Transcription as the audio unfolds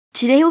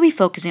Today we'll be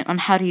focusing on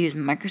how to use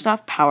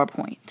Microsoft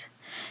PowerPoint,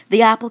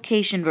 the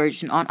application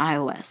version on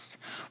iOS.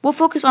 We'll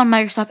focus on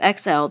Microsoft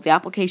Excel, the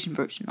application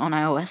version on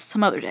iOS,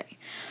 some other day.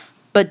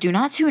 But do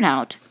not tune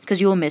out,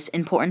 because you will miss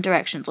important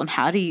directions on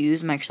how to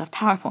use Microsoft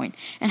PowerPoint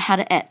and how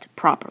to edit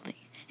properly.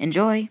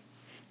 Enjoy!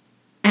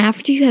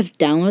 After you have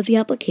downloaded the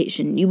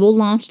application, you will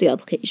launch the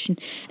application,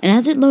 and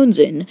as it loads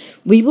in,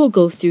 we will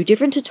go through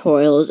different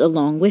tutorials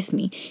along with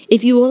me.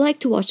 If you would like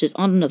to watch this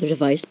on another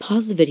device,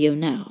 pause the video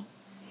now.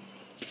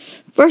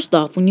 First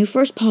off, when you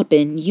first pop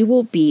in, you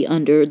will be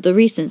under the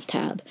Recents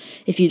tab.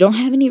 If you don't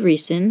have any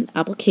recent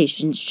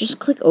applications, just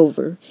click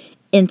over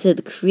into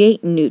the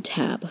Create New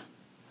tab.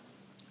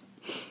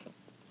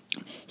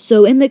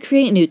 So in the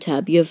Create New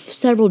tab, you have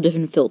several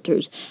different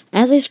filters.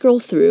 As I scroll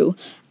through,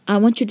 I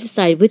want you to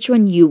decide which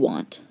one you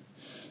want.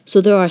 So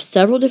there are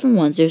several different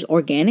ones. There's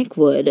organic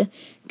wood,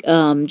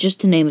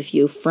 just to name a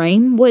few,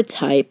 frame, wood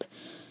type,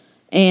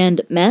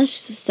 and mesh,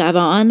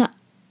 savon,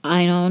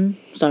 iron.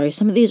 Sorry,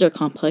 some of these are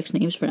complex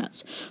names to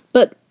pronounce.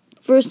 But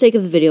for the sake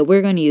of the video,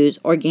 we're going to use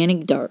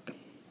organic dark.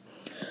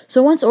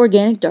 So once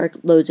organic dark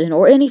loads in,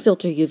 or any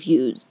filter you've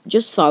used,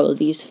 just follow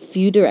these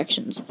few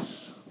directions.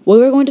 What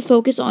we're going to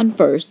focus on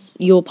first,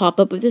 you'll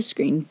pop up with this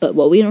screen, but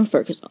what we don't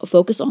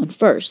focus on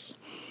first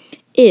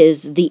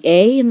is the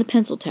A in the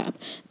pencil tab.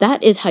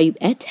 That is how you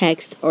add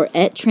text or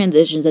add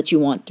transitions that you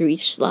want through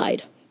each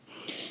slide.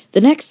 The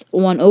next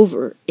one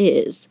over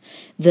is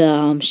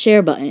the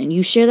share button.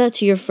 You share that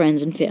to your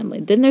friends and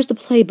family. Then there's the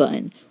play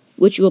button,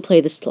 which you will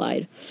play the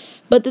slide.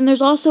 But then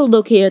there's also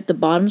located at the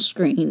bottom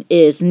screen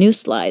is new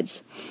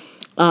slides.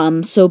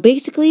 So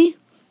basically,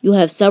 you'll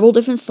have several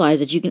different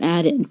slides that you can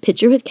add in.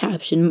 Picture with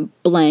caption,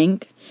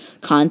 blank,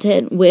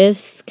 content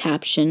with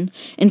caption,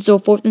 and so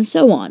forth and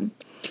so on.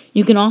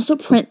 You can also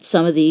print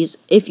some of these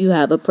if you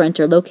have a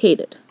printer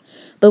located.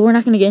 But we're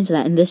not going to get into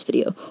that in this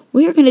video.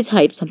 We are going to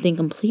type something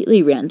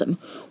completely random.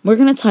 We're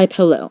going to type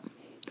hello.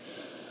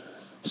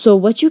 So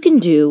what you can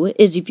do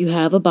is if you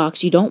have a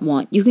box you don't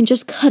want, you can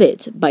just cut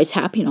it by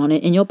tapping on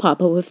it and you'll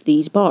pop up with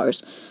these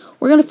bars.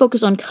 We're going to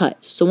focus on cut.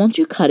 So once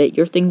you cut it,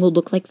 your thing will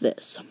look like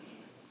this.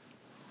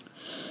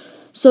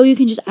 So you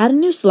can just add a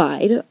new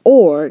slide,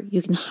 or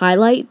you can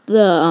highlight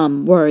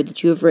the word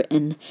that you have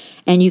written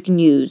and you can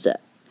use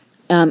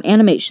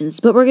animations,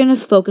 but we're going to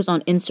focus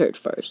on insert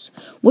first.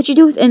 What you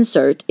do with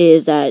insert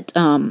is that,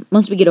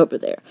 once we get over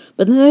there,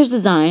 but then there's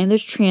design,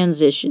 there's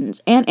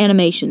transitions, and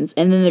animations,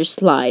 and then there's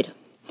slide.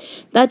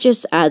 That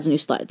just adds new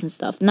slides and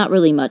stuff, not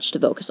really much to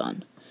focus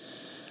on.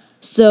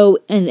 So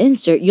in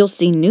insert, you'll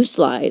see new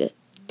slide,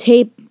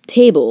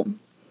 table,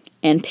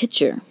 and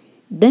picture.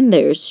 Then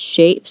there's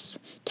shapes,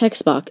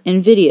 text box,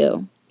 and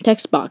video,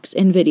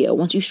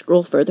 once you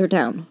scroll further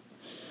down.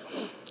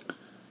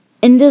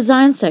 In the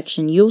design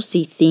section, you'll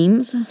see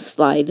themes,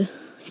 slide,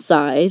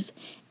 size,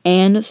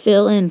 and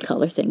fill-in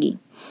color thingy.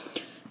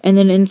 And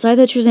then inside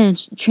the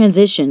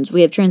transitions,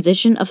 we have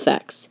transition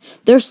effects.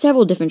 There are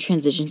several different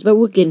transitions, but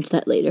we'll get into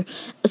that later.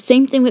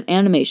 Same thing with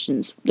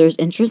animations. There's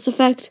entrance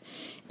effect,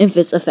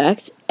 emphasis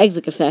effect,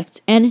 exit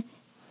effect, and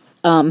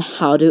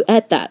how to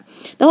add that.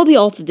 That will be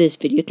all for this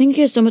video. Thank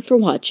you guys so much for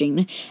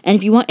watching. And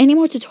if you want any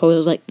more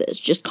tutorials like this,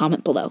 just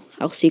comment below.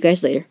 I'll see you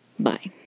guys later. Bye.